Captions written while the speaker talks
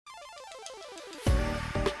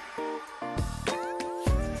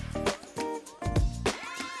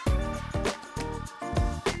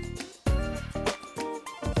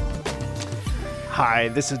Hi,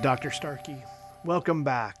 this is Dr. Starkey. Welcome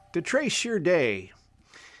back to Trace Your Day.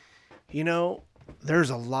 You know,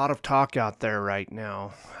 there's a lot of talk out there right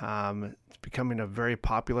now. It's becoming a very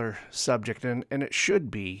popular subject, and it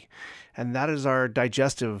should be, and that is our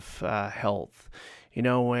digestive health. You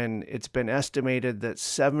know, when it's been estimated that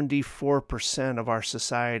 74% of our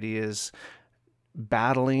society is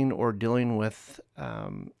battling or dealing with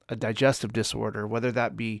a digestive disorder, whether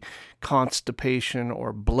that be constipation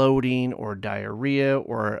or bloating or diarrhea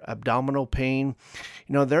or abdominal pain.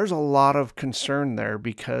 You know, there's a lot of concern there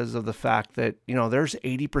because of the fact that, you know, there's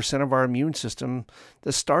 80% of our immune system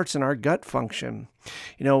that starts in our gut function.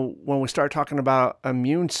 You know, when we start talking about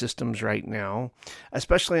immune systems right now,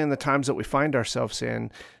 especially in the times that we find ourselves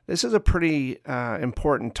in, this is a pretty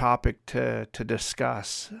important topic to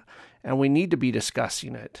discuss. And we need to be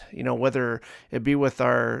discussing it, you know, whether it be with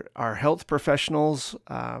our health professionals,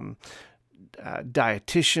 dietitians,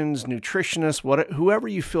 nutritionists, whoever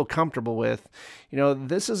you feel comfortable with. You know,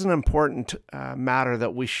 this is an important matter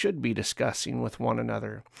that we should be discussing with one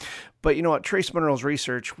another. But, you know, at Trace Minerals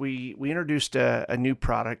Research, we introduced a new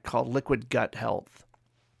product called Liquid Gut Health.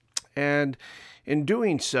 And in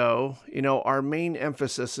doing so, you know, our main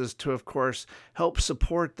emphasis is to, of course, help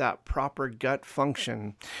support that proper gut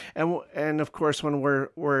function. And of course, when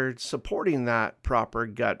we're supporting that proper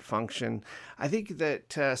gut function, I think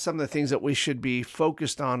that some of the things that we should be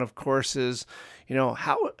focused on, of course, is, you know,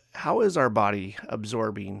 how is our body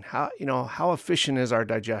absorbing? How efficient is our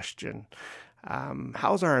digestion?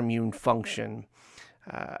 How's our immune function?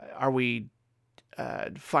 Are we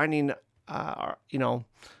finding,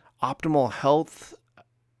 optimal health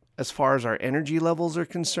as far as our energy levels are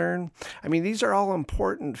concerned? I mean, these are all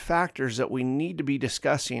important factors that we need to be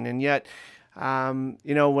discussing. And yet, when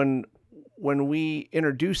we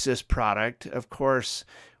introduce this product, of course,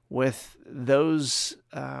 with those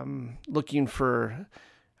looking for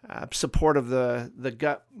support of the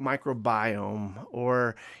gut microbiome,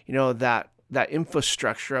 or, you know, that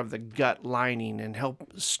infrastructure of the gut lining, and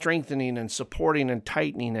help strengthening and supporting and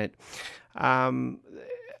tightening it.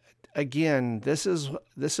 Again, this is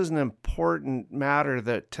an important matter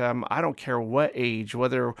that I don't care what age,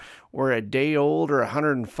 whether we're a day old or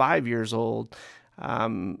 105 years old,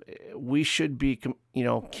 we should be,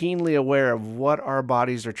 keenly aware of what our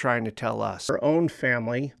bodies are trying to tell us. Our own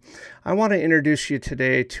family. I want to introduce you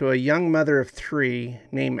today to a young mother of 3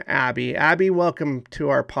 named Abby. Abby, welcome to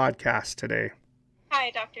our podcast today. Hi,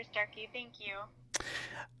 Dr. Starkey. Thank you.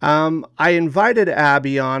 I invited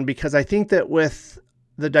Abby on because I think that with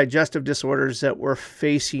the digestive disorders that we're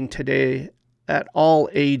facing today at all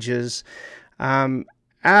ages,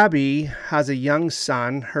 Abby has a young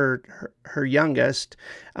son, her youngest,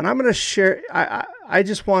 and I'm going to share. I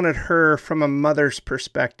just wanted her from a mother's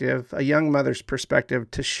perspective, a young mother's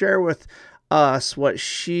perspective, to share with us what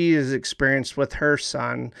she has experienced with her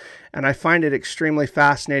son, and I find it extremely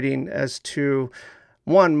fascinating as to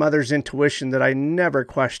one, mother's intuition that I never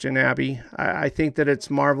question, Abby. I think that it's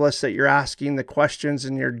marvelous that you're asking the questions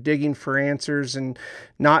and you're digging for answers and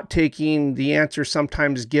not taking the answer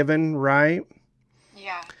sometimes given, right?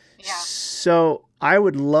 Yeah. So I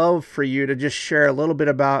would love for you to just share a little bit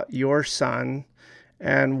about your son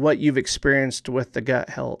and what you've experienced with the gut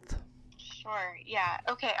health. Sure. Yeah.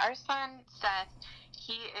 Okay. Our son, Seth,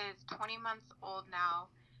 he is 20 months old now.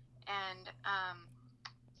 And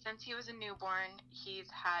since he was a newborn, he's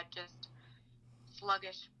had just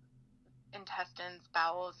sluggish intestines,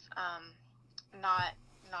 bowels, not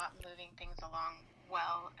moving things along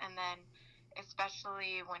well. And then,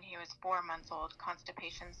 especially when he was 4 months old,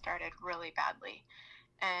 constipation started really badly.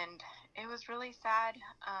 And it was really sad.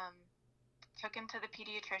 Took him to the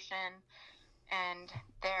pediatrician, and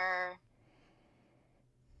their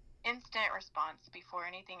instant response before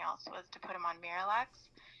anything else was to put him on Miralax,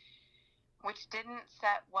 which didn't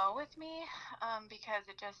set well with me because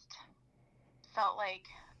it just felt like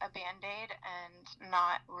a Band-Aid and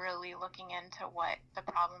not really looking into what the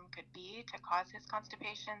problem could be to cause his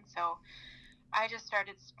constipation. So I just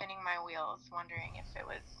started spinning my wheels, wondering if it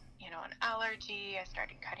was, an allergy. I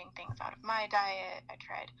started cutting things out of my diet. I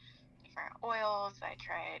tried different oils. I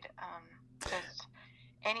tried just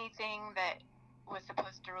anything that was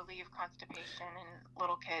supposed to relieve constipation in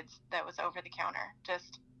little kids that was over the counter.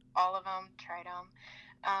 Just all of them, tried them.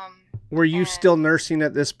 Were you still nursing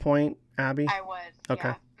at this point, Abby? I was. Okay.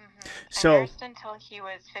 Yeah. I nursed until he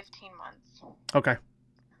was 15 months. Okay.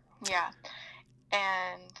 Yeah.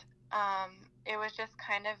 And it was just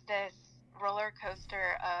kind of this roller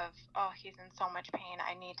coaster of, he's in so much pain,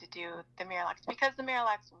 I need to do the Miralax, because the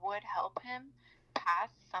Miralax would help him pass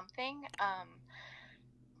something,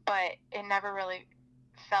 but it never really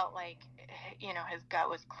felt like, his gut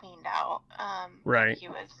was cleaned out, and Right. he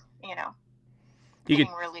was, You could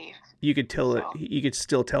getting relief. you could tell it. So You could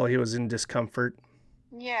still tell he was in discomfort.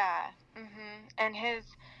 yeah, and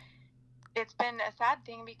it's been a sad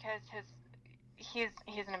thing because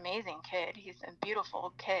he's an amazing kid. He's a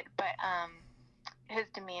beautiful kid, but his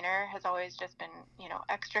demeanor has always just been,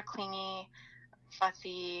 extra clingy,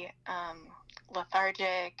 fussy,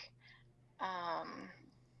 lethargic,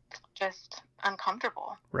 just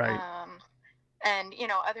uncomfortable. Right. And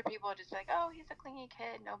other people are just like, oh, he's a clingy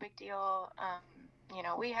kid, no big deal.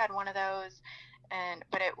 We had one of those,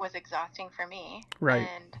 but it was exhausting for me, Right.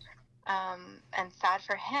 and sad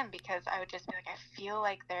for him, because I would just be like, I feel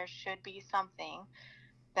like there should be something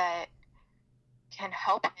that can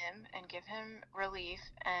help him and give him relief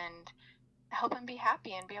and help him be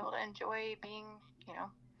happy and be able to enjoy being,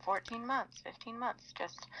 14 months, 15 months,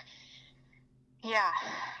 just, yeah.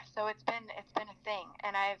 So it's been a thing,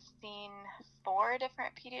 and I've seen 4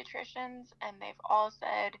 different pediatricians, and they've all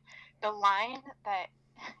said the line that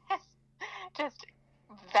has just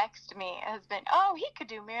vexed me has been, oh, he could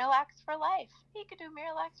do Miralax for life. He could do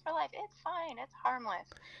Miralax for life. It's fine. It's harmless.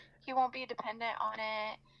 He won't be dependent on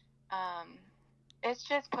it. It's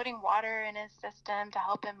just putting water in his system to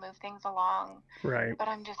help him move things along. Right. But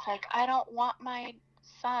I'm just like, I don't want my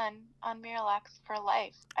son on Miralax for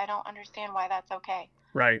life. I don't understand why that's okay.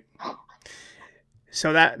 Right.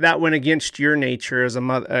 So that went against your nature as a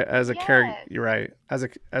mother, as a care, Yes. right? As a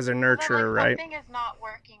nurturer, Like, right? something is not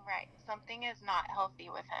working right. Something is not healthy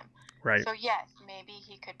with him. Right. So yes, maybe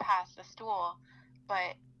he could pass the stool,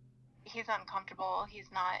 but he's uncomfortable.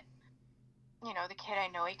 He's not, the kid I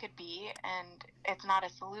know he could be, and it's not a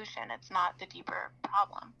solution. It's not the deeper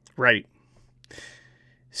problem. Right.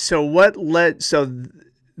 So what led? So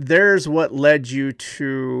there's what led you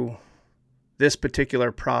to this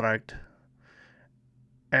particular product.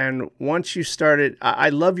 And once you started, I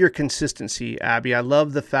love your consistency, Abby. I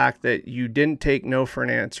love the fact that you didn't take no for an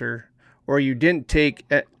answer, or you didn't take,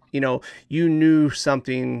 you knew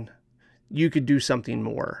something, you could do something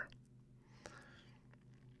more.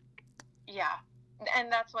 Yeah. And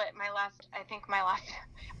that's what my last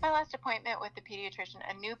appointment with the pediatrician,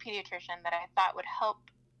 a new pediatrician that I thought would help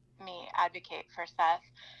me advocate for Seth.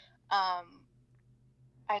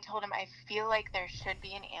 I told him I feel like there should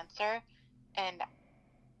be an answer, and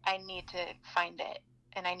I need to find it,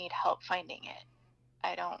 and I need help finding it.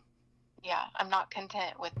 I'm not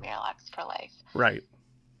content with Miralax for life. Right.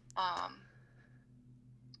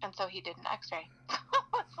 And so he did an x-ray. I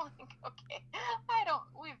was like, okay,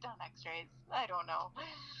 we've done x-rays. I don't know.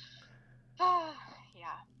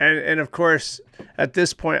 Yeah. And of course, at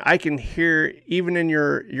this point, I can hear even in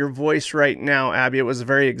your voice right now, Abby, it was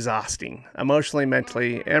very exhausting, emotionally,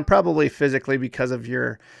 mentally, and probably physically, because of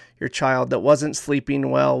your child that wasn't sleeping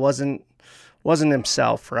well, wasn't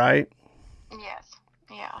himself, right? Yes.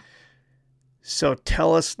 Yeah. So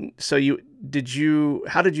tell us. So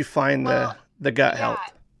how did you find the gut health?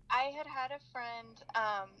 I had a friend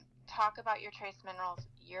talk about your trace minerals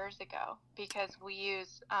years ago, because we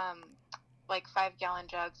use like 5-gallon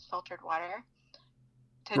jugs filtered water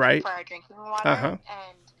for our drinking water. Uh-huh.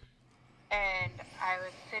 And I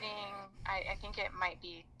was sitting, I think it might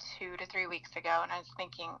be 2 to 3 weeks ago, and I was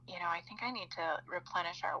thinking, I think I need to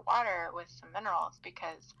replenish our water with some minerals,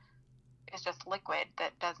 because it's just liquid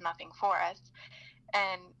that does nothing for us.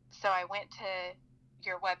 And so I went to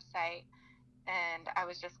your website, and I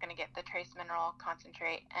was just going to get the trace mineral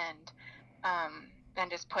concentrate and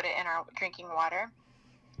just put it in our drinking water.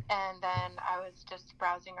 And then I was just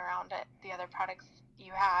browsing around at the other products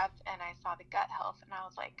you have, and I saw the gut health, and I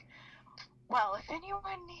was like, well, if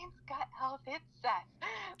anyone needs gut health, it's Seth.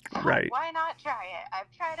 So Right. Why not try it?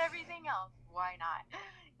 I've tried everything else. Why not?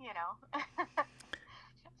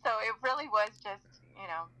 So it really was just,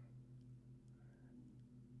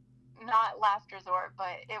 not last resort,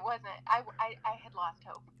 but it wasn't. I had lost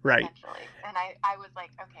hope, right, essentially. And I was like,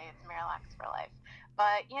 okay, it's Miralax for life.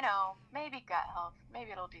 But, maybe gut health.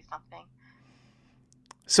 Maybe it'll do something.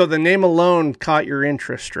 So the name alone caught your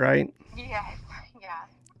interest, right? Yes. Yeah.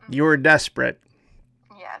 Mm-hmm. You were desperate.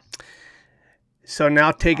 Yes. So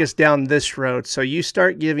now take us down this road. So you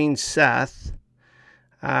start giving Seth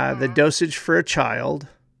the dosage for a child.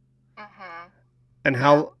 Mm-hmm. And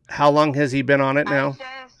how long has he been on it now?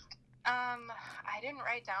 I didn't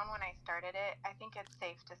write down when I started it. I think it's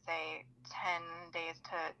safe to say 10 days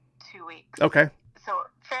to 2 weeks. Okay. So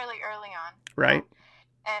fairly early on. Right.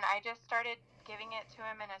 And I just started giving it to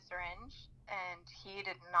him in a syringe, and he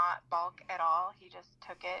did not balk at all. He just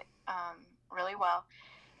took it really well.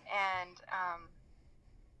 And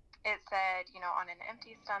it said, on an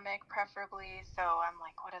empty stomach, preferably. So I'm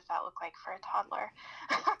like, what does that look like for a toddler?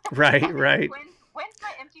 Right, right. When's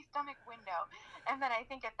my empty stomach window? And then I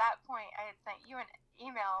think at that point I had sent you an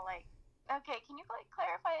email like, okay, can you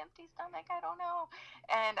clarify empty stomach? I don't know.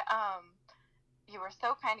 And you were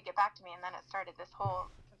so kind to get back to me, and then it started this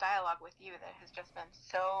whole dialogue with you that has just been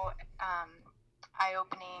so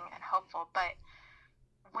eye-opening and helpful. But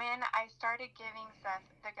when I started giving Seth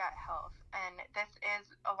the gut health, and this is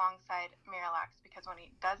alongside Miralax, because when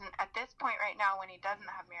he doesn't, at this point right now, when he doesn't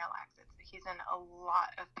have Miralax, he's in a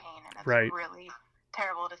lot of pain, and it's right. really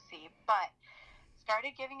terrible to see. But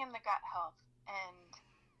started giving him the gut health, and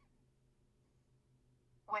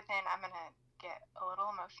within, I'm going to get a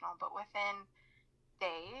little emotional, but within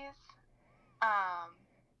days,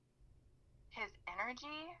 his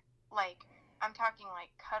energy, like, I'm talking like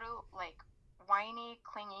cuddle, like whiny,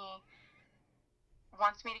 clingy,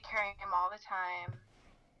 wants me to carry him all the time,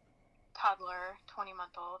 toddler,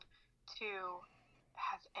 20-month-old, to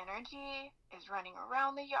has energy, is running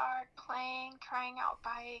around the yard, playing, trying out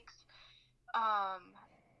bikes.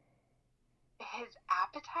 His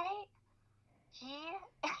appetite, he,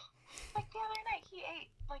 like the other night, he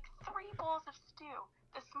ate like 3 bowls of stew.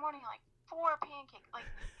 This morning, like 4 pancakes. Like,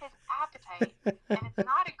 his appetite, and it's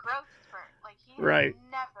not a growth spurt. Like, he has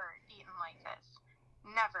never eaten like this.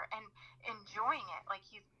 Never. And enjoying it. Like,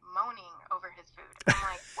 he's moaning over his food. I'm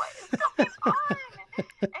like, what is going on?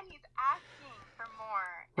 And he's asking for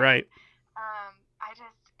more. Right. And,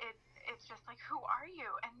 it's just like, who are you?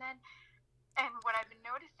 And what I've been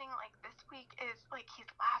noticing, like, this week is, like,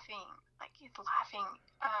 he's laughing. Like, he's laughing.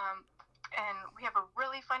 And we have a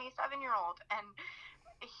really funny 7-year-old. And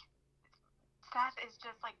Seth is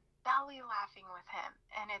just, like, belly laughing with him.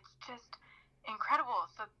 And it's just incredible.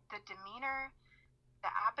 So the demeanor,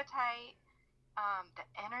 the appetite, the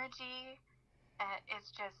energy,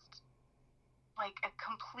 is just, like, a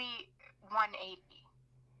complete 180.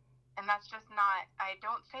 And that's just not, I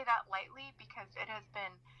don't say that lightly, because it has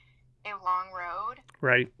been a long road.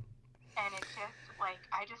 Right. And it's just like,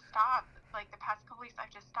 I just stopped. Like, the past couple weeks, I've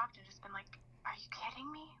just stopped and just been like, are you kidding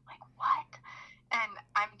me? Like, what? And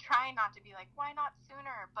I'm trying not to be like, why not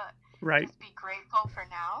sooner? But just be grateful for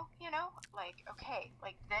now, Like, okay,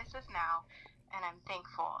 like, this is now, and I'm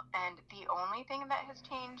thankful. And the only thing that has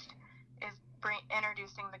changed is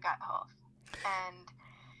introducing the gut health. And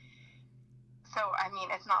so, I mean,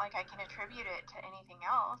 it's not like I can attribute it to anything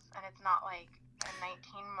else, and it's not like a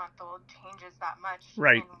 19-month-old changes that much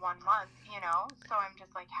in 1 month, So I'm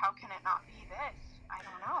just like, how can it not be this? I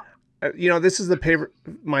don't know. This is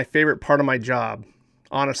my favorite part of my job,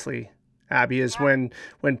 honestly, Abby, is when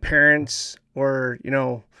parents or,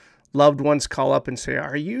 loved ones call up and say,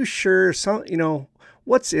 are you sure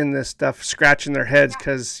what's in this stuff, scratching their heads?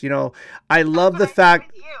 Because, I love the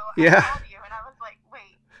fact. Yeah. I called you and I was like,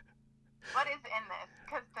 wait, what is in this?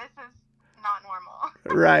 Because this is not normal.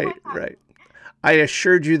 Right. I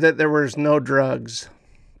assured you that there was no drugs.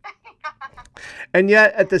 And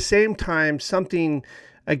yet, at the same time, something,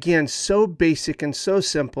 again, so basic and so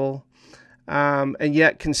simple, and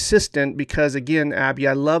yet consistent, because, again, Abby,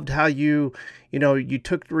 I loved how you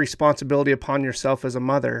took the responsibility upon yourself as a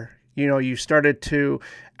mother. You started to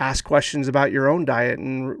ask questions about your own diet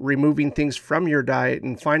and removing things from your diet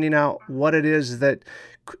and finding out what it is that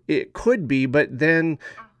it could be, but then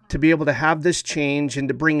to be able to have this change and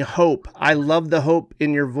to bring hope. I love the hope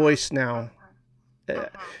in your voice now,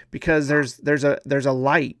 because there's a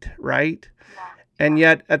light, right? And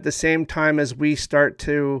yet at the same time, as we start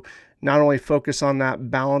to not only focus on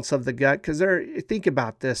that balance of the gut, because think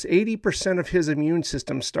about this, 80% of his immune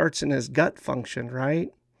system starts in his gut function,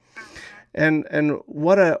 right? And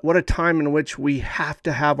what a time in which we have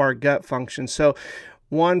to have our gut function. So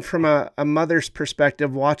one, from a mother's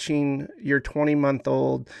perspective, watching your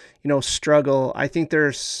 20-month-old, struggle, I think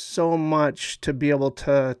there's so much to be able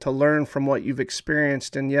to learn from what you've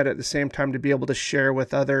experienced, and yet at the same time to be able to share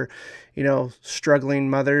with other, struggling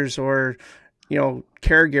mothers or,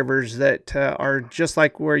 caregivers that are just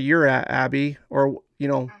like where you're at, Abby, or,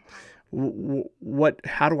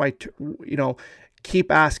 how do I,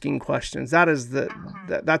 keep asking questions. That is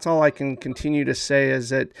that's all I can continue to say, is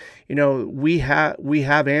that, we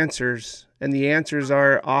have answers, and the answers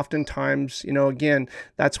are oftentimes, again,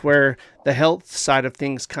 that's where the health side of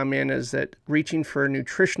things come in, is that reaching for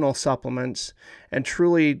nutritional supplements and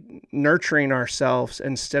truly nurturing ourselves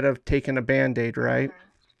instead of taking a Band-Aid, right?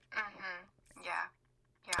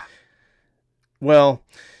 Yeah. Well,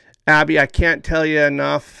 Abby, I can't tell you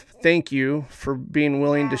enough. Thank you for being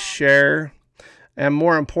willing to share. And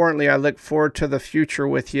more importantly, I look forward to the future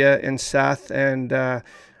with you and Seth. And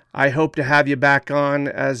I hope to have you back on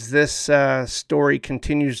as this story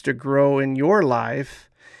continues to grow in your life.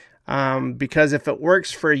 Because if it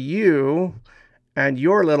works for you and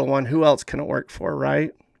your little one, who else can it work for,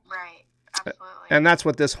 right? Right. Absolutely. And that's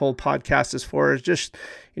what this whole podcast is for, is just,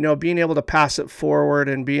 being able to pass it forward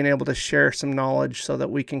and being able to share some knowledge so that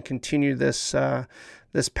we can continue this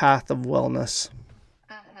path of wellness.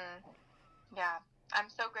 Yeah. I'm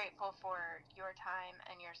so grateful for your time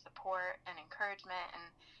and your support and encouragement and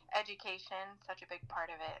education, such a big part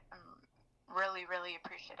of it. I'm really, really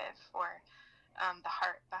appreciative for the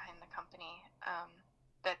heart behind the company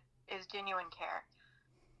that is genuine care.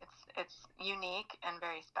 It's unique and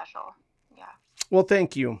very special. Yeah. Well,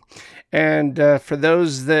 thank you. And for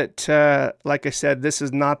those that, like I said, this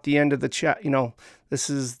is not the end of the chat. This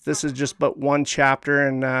is just but one chapter,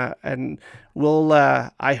 and we'll.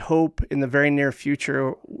 I hope in the very near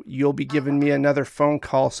future you'll be giving me another phone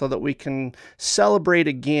call so that we can celebrate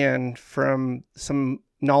again from some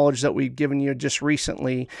knowledge that we've given you just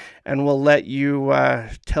recently, and we'll let you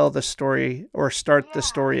tell the story or start the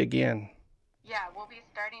story again. Yeah, we'll be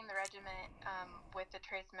starting the regimen with the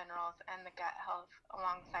trace minerals and the gut health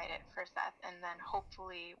alongside it for Seth, and then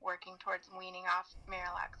hopefully working towards weaning off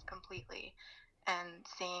Miralax completely and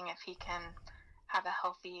seeing if he can have a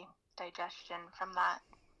healthy digestion from that.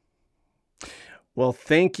 Well,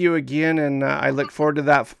 thank you again, and I look forward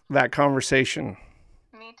to that conversation.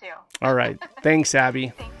 Me too. All right. Thanks,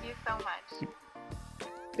 Abby. Thank you so much.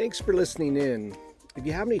 Thanks for listening in. If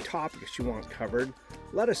you have any topics you want covered,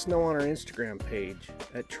 let us know on our Instagram page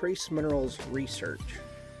at Trace Minerals Research.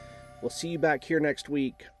 We'll see you back here next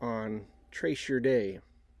week on Trace Your Day.